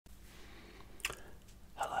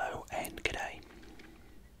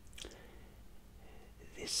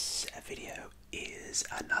is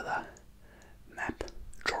another map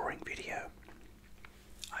drawing video.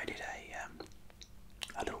 I did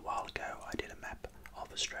a little while ago, I did a map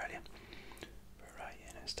of Australia. Where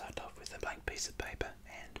I started off with a blank piece of paper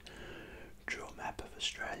and drew a map of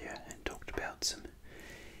Australia and talked about some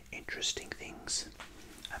interesting things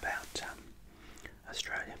about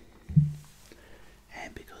Australia.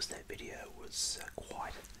 And because that video was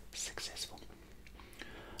quite successful,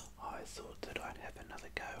 I thought that I'd have another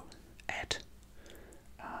go at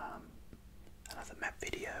another map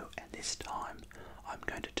video, and this time I'm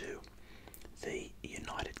going to do the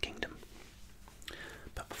United Kingdom.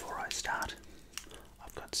 But before I start,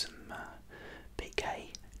 I've got some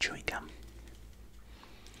PK chewing gum,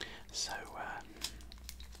 so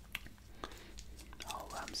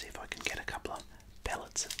I'll see if I can get a couple of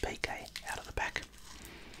pellets of PK out of the pack.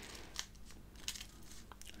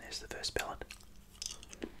 There's the first pellet,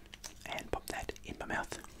 and pop that in my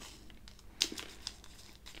mouth.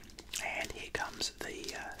 And here comes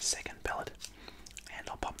the second pellet, and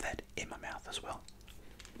I'll pop that in my mouth as well.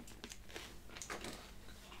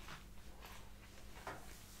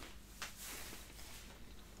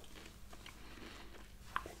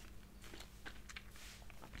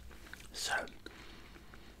 So,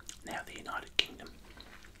 now the United Kingdom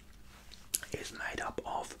is made up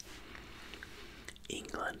of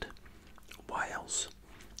England, Wales,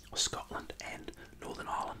 Scotland and Northern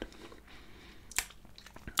Ireland.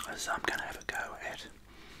 So I'm going to have a go at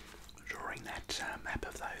drawing that map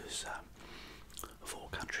of those four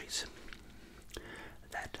countries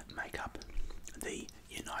that make up the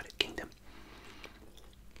United Kingdom.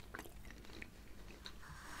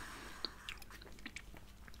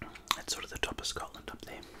 That's sort of the top of Scotland up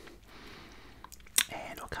there,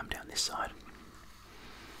 and I'll come down this side,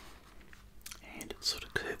 and it sort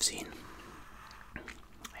of curves in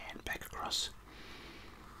and back across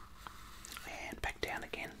and back down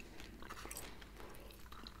again,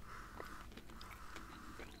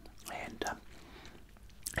 and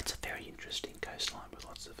it's a very interesting coastline with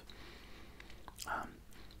lots of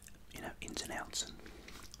ins and outs and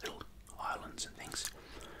little islands and things.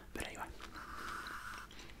 But anyway,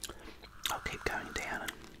 I'll keep going down,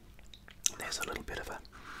 and there's a little bit of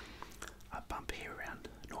a bump here around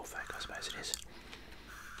Norfolk, I suppose it is,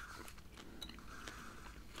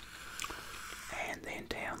 and then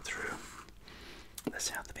down through the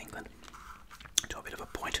south of England to a bit of a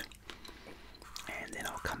point, and then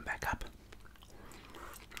I'll come back up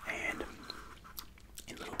and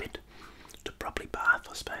in a little bit to probably Bath,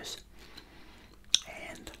 I suppose,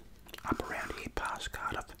 and up around here past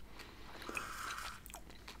Cardiff,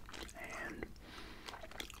 and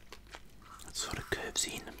it sort of curves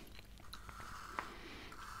in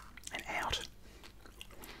and out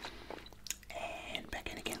and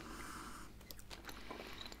back in again,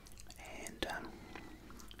 and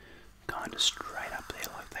kind of straight up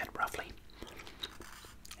there like that roughly,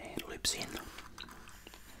 and loops in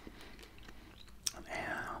and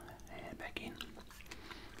out and back in,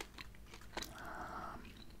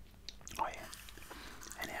 oh yeah,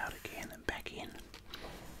 and out again and back in,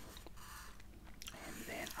 and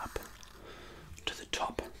then up to the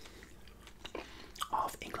top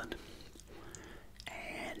of England,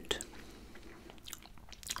 and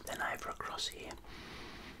then over across here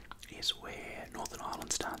is where Northern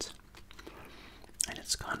Ireland starts, and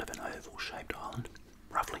it's kind of an oval shaped island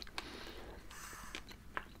roughly.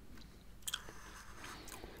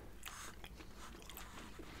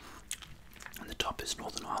 And the top is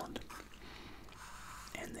Northern Ireland,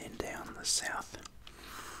 and then down the south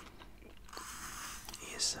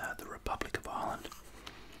is the Republic of Ireland,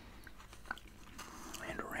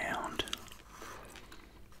 and around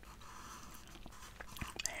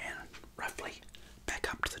and roughly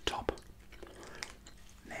back up to the top.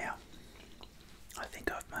 Now, I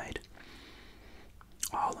think I've made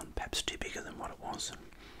Ireland perhaps too bigger than what it was, and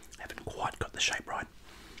haven't quite got the shape right,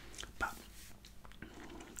 but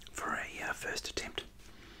for a first attempt,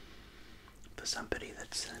 for somebody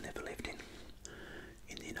that's never lived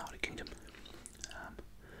in the United Kingdom,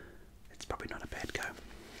 it's probably not a bad go.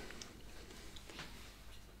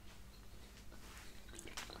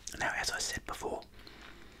 Now, as I said before,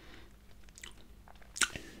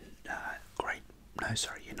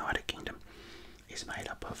 United Kingdom is made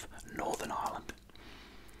up of Northern Ireland,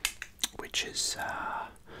 which is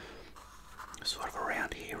sort of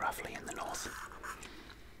around here roughly in the north,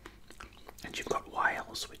 and you've got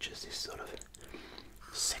Wales, which is this sort of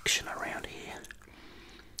section around here,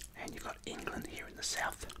 and you've got England here in the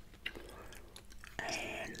south,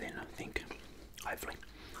 and then I think hopefully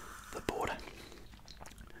the border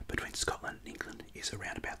between Scotland and England is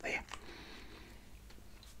around about there.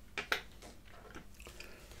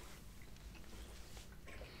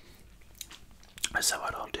 So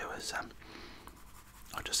what I'll do is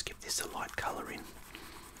I'll just give this a light colour in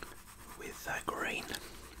with green,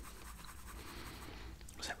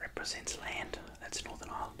 because that represents land. That's Northern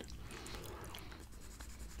Ireland.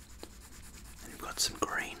 And we've got some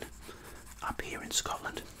green up here in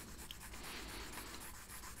Scotland.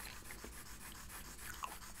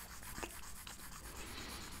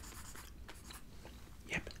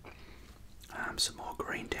 Yep. Some more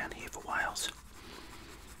green down here for Wales.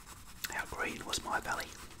 How Green Was My Valley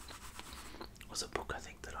was a book, I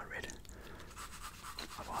think, that I read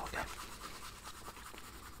a while ago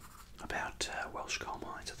about Welsh coal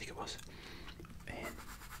mines, I think it was. And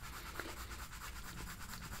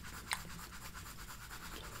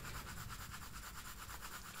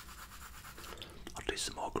I'll do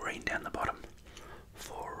some more green down the bottom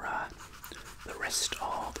for the rest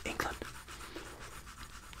of England.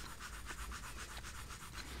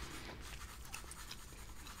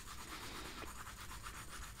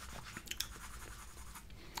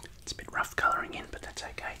 It's a bit rough colouring in, but that's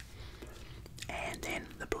okay. And then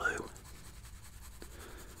the blue.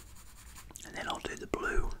 And then I'll do the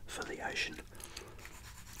blue for the ocean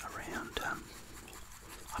around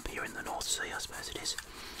up here in the North Sea, I suppose it is.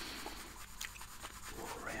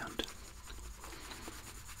 All around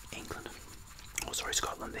England. Oh, sorry,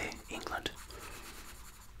 Scotland there. England.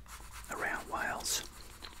 Around Wales.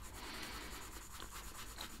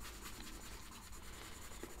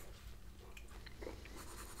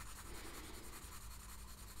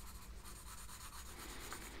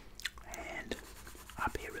 And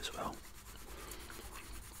up here as well.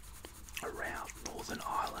 Around Northern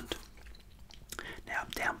Ireland. Now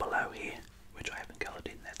down below here, which I haven't coloured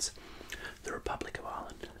in, that's the Republic of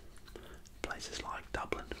Ireland. Places like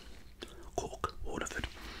Dublin, Cork, Waterford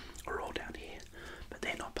are all down here, but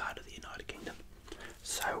they're not part of the United Kingdom.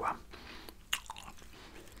 So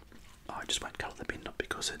I just won't colour them in, not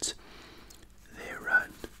because it's their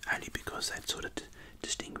own, only because that sort of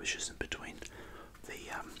distinguishes them between the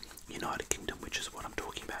United Kingdom, which is what I'm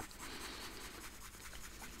talking about.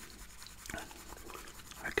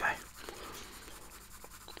 Okay,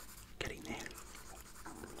 getting there.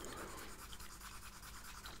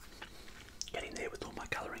 Getting there with all my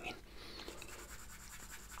colouring in.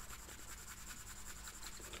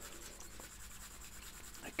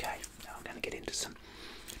 Okay, now I'm going to get into some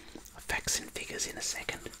facts and figures in a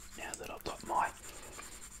second, now that I've got my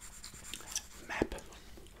map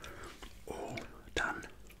all done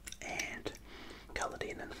and coloured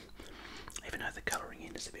in, and even though the colouring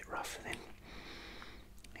in is a bit rough then,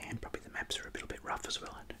 and probably the maps are a little bit rough as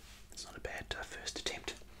well, and it's not a bad first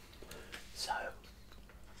attempt. So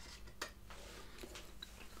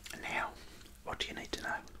now, what do you need to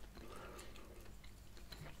know?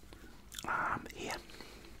 Here.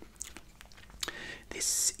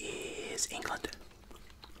 This is England.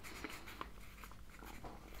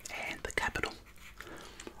 And the capital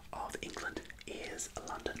of England is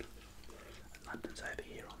London. London's over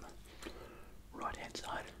here on the right hand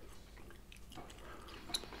side.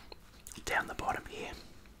 Down the bottom here.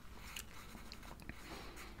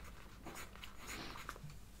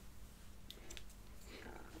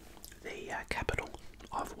 The capital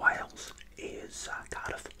of Wales is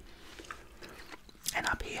Cardiff. And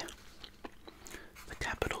up here, the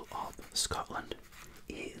capital of Scotland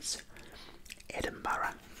is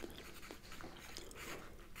Edinburgh.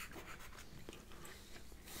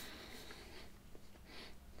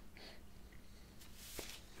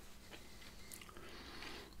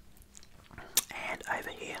 And over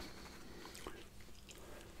here,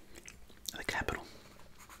 the capital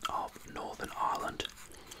of Northern Ireland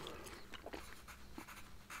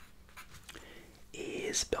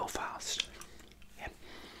is Belfast. Yep.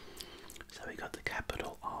 So we got the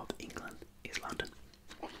capital of England is London,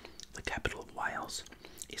 the capital of Wales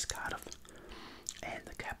is Cardiff, and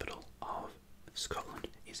the capital of Scotland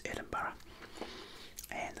is Edinburgh,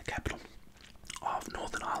 and the capital of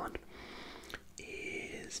Northern Ireland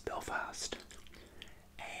is Belfast,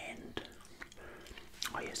 and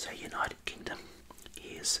United Kingdom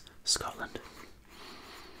is Scotland,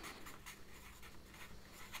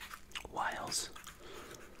 Wales,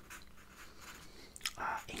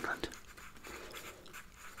 England,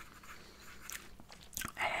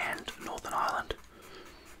 and Northern Ireland.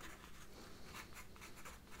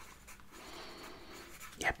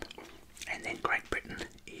 Yep, and then Great Britain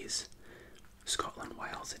is Scotland,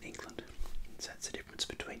 Wales, and England. So that's the difference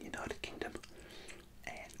between United Kingdom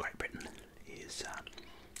and Great Britain is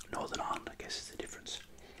Northern Ireland, I guess, is the difference.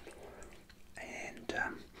 And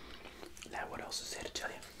now what else is there to tell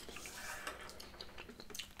you?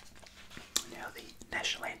 Now the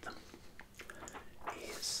national anthem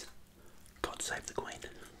is God Save the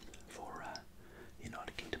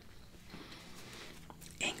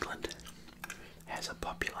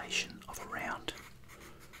population of around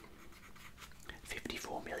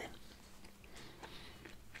 54 million.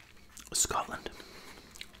 Scotland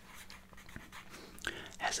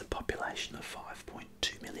has a population of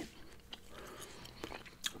 5.2 million.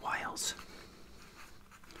 Wales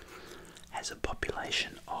has a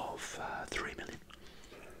population of 3 million.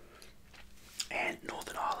 And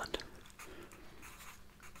Northern Ireland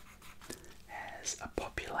has a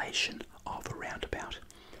population of around about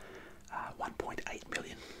 1.8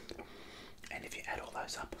 million. And if you add all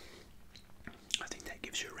those up, I think that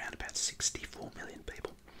gives you around about 64 million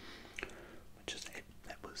people. Which is,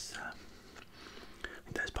 that was, I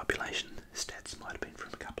think those population stats might have been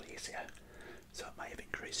from a couple of years ago, so it may have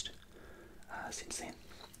increased since then.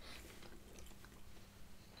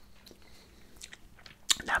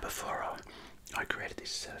 Now, before I created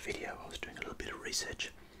this video, I was doing a little bit of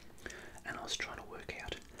research, and I was trying to work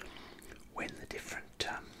out when the different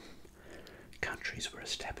countries were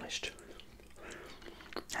established.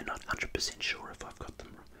 I'm not 100% sure if I've got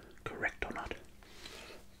them correct or not,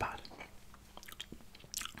 but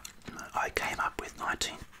I came up with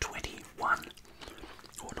 1921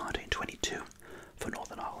 or 1922 for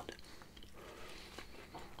Northern Ireland.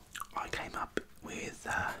 I came up with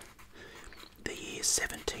the year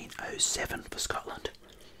 1707 for Scotland,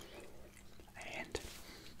 and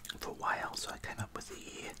for Wales I came up with the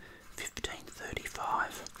year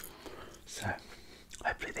 1535. So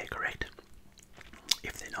hopefully they're correct.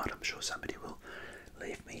 If they're not, I'm sure somebody will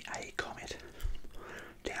leave me a comment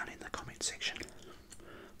down in the comment section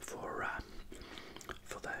for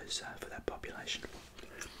that population.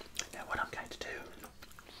 Now, what I'm going to do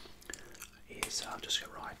is I'll just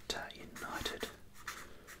go write United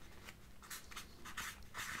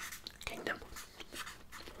Kingdom.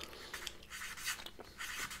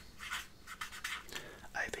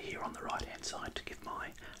 Over here on the right hand side to give my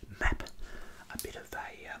map a bit of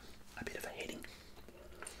a heading.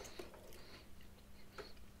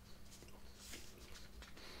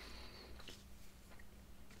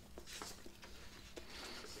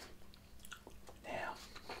 Now,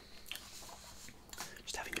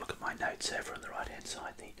 just having a look at my notes over on the right hand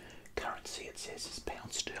side, the currency it says is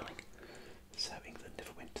pound sterling. So England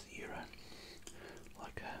never went to the euro,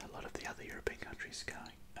 like a lot of the other European countries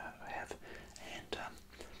have, and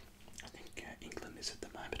I think England is at the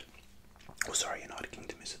moment, or sorry, United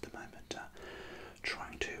Kingdom is at the moment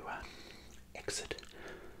trying to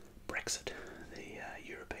Brexit the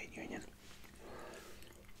European Union.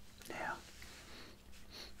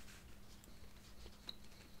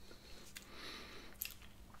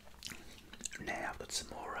 Now I've got some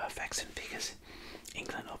more facts and figures.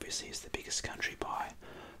 England obviously is the biggest country by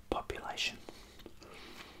population,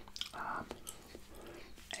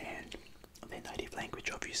 and their native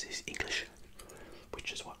language obviously is English,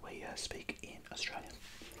 which is what we speak in Australia.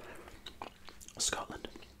 Scotland,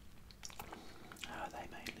 they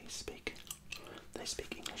mainly speak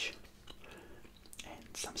English,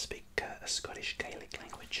 and some speak a Scottish Gaelic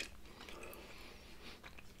language.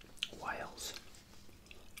 Wales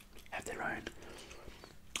have their own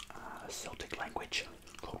Celtic language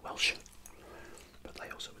called Welsh, but they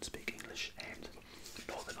also would speak English. And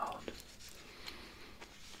Northern Ireland,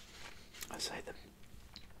 I say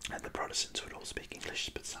the Protestants would all speak English,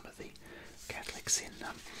 but some of the Catholics in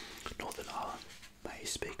Northern Ireland may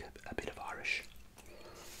speak a bit of Irish.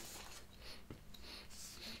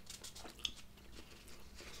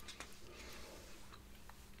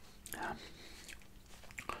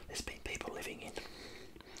 There's been people living in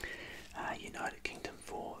United Kingdom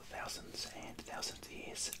for thousands and thousands of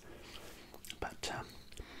years, but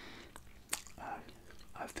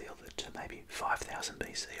I feel that maybe 5000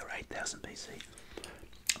 BC or 8000 BC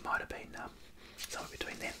might have been somewhere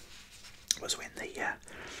between them was when the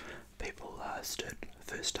people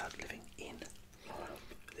first started living in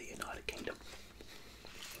the United Kingdom.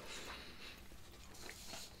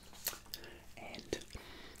 And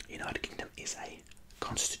United Kingdom is a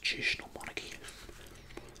constitutional monarchy,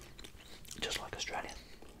 just like Australia.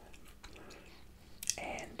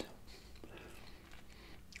 And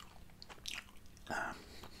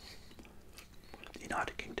the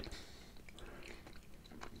United Kingdom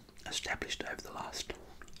established over the last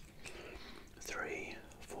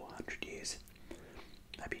 300-400 years,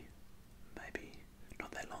 maybe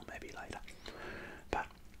not that long, maybe later, but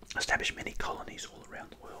established many colonies all around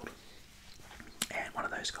the world, and one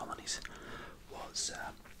of those colonies was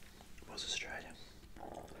Australia.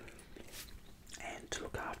 And to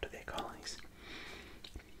look after their colonies,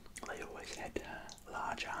 they always had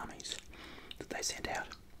large armies that they sent out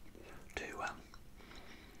to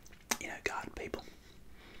guard people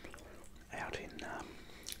out in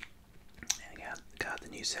guard the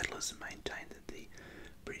new settlers maintained that the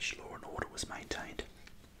British law and order was maintained.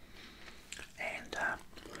 And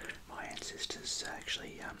my ancestors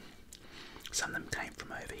actually, some of them came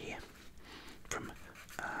from over here, from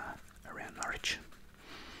around Norwich.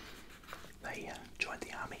 They joined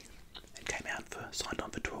the army and signed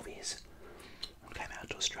on for 12 years, and came out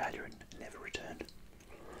to Australia and never returned.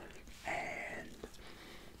 And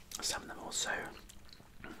some of them also,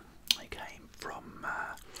 they came from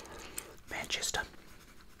Manchester.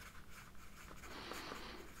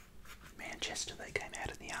 They came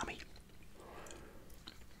out in the army.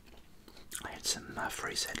 I had some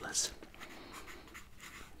free settlers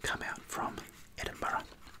come out from Edinburgh.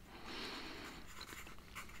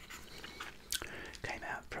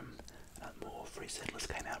 More free settlers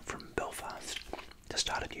came out from Belfast to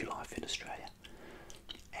start a new life in Australia.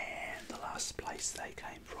 And the last place they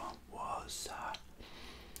came from was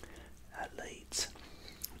Leeds,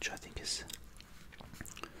 which I think is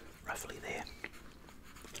roughly there.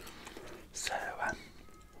 So,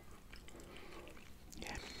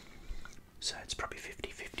 yeah. So it's probably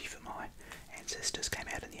 50-50 for my ancestors came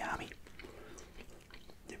out in the army,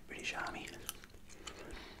 the British Army,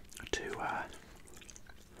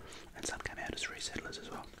 and some came out as resettlers as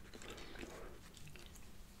well.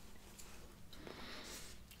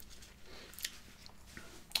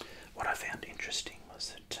 What I found interesting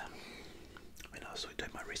was that when I was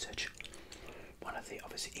doing my research,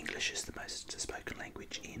 obviously English is the most spoken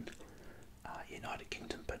language in United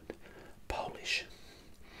Kingdom, but Polish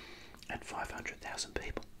at 500,000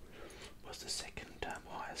 people was the second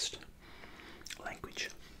highest language,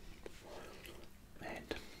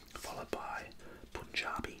 and followed by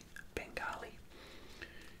Punjabi, Bengali,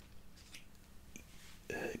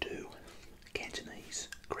 Urdu, Cantonese,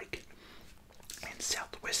 Greek, and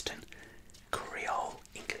southwestern Creole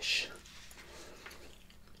English.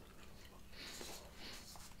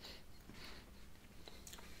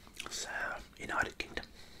 So, United Kingdom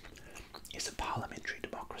is a parliamentary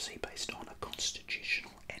democracy based on a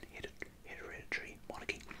constitutional and hereditary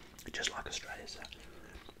monarchy, just like Australia, so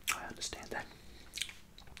I understand that.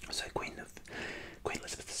 So Queen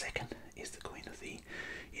Elizabeth II is the Queen of the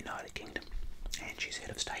United Kingdom, and she's head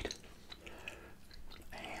of state.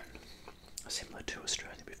 And similar to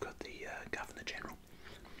Australia, we've got the Governor General,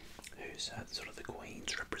 who's sort of the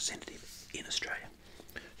Queen's representative in Australia,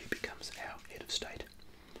 who becomes our head of state.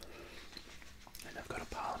 And I've got a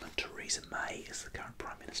Parliament. Theresa May is the current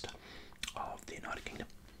Prime Minister of the United Kingdom.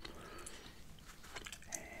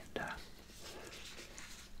 And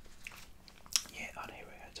yeah, here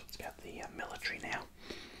we go. So it's about the military now.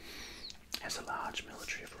 Has a large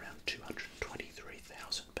military of around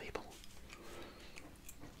 223,000 people,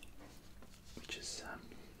 which is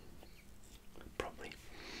probably,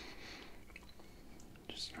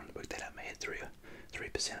 just trying to work that out in my head,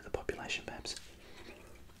 3% of the population perhaps.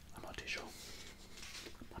 I'm not too sure.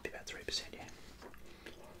 Might be about 3%, yeah.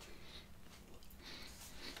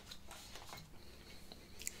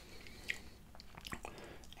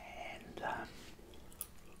 And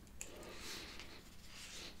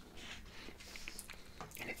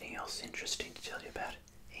anything else interesting to tell you about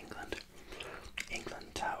England?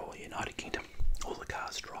 Or United Kingdom, all the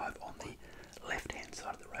cars drive on the left-hand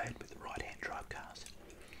side of the road with the right-hand drive cars.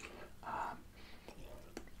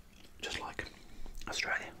 Just like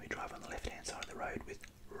Australia, we drive on the left-hand side of the road with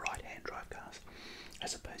right-hand drive cars,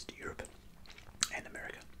 as opposed to Europe and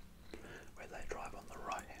America, where they drive on the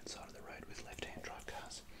right-hand side of the road with left-hand drive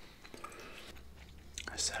cars.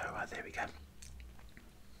 So there we go.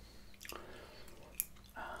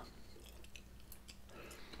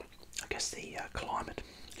 I guess the climate,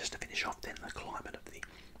 just to finish off then, the climate of the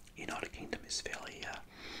United Kingdom is fairly,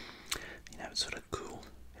 it's sort of cool.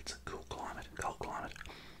 It's a cool climate, cold climate,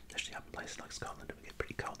 especially up in places like Scotland. We get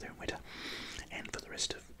pretty cold there in winter, and for the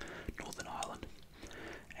rest of Northern Ireland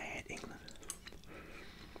and England.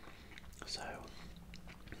 So,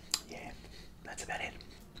 yeah, that's about it.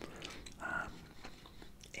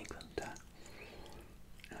 England,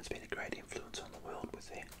 it's been a great influence on the world with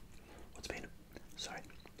their,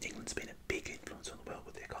 England's been a big influence on the world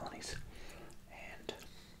with their colonies, and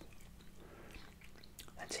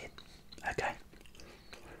that's it. Okay,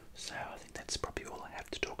 so I think that's probably all I have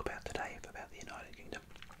to talk about today about the United Kingdom.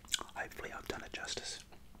 Hopefully I've done it justice.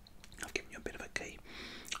 I've given you a bit of a key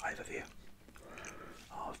overview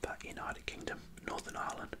of United Kingdom, Northern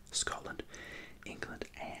Ireland, Scotland, England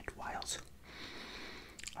and Wales.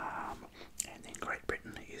 And then Great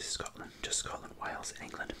Britain is Scotland, just Scotland, Wales and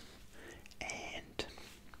England. And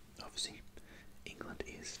obviously England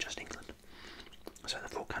is just England. So the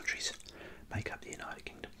four countries make up the United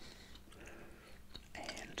Kingdom.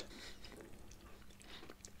 And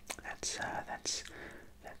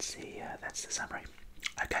that's the summary.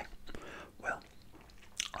 Okay, well,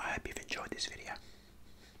 I hope you've enjoyed this video.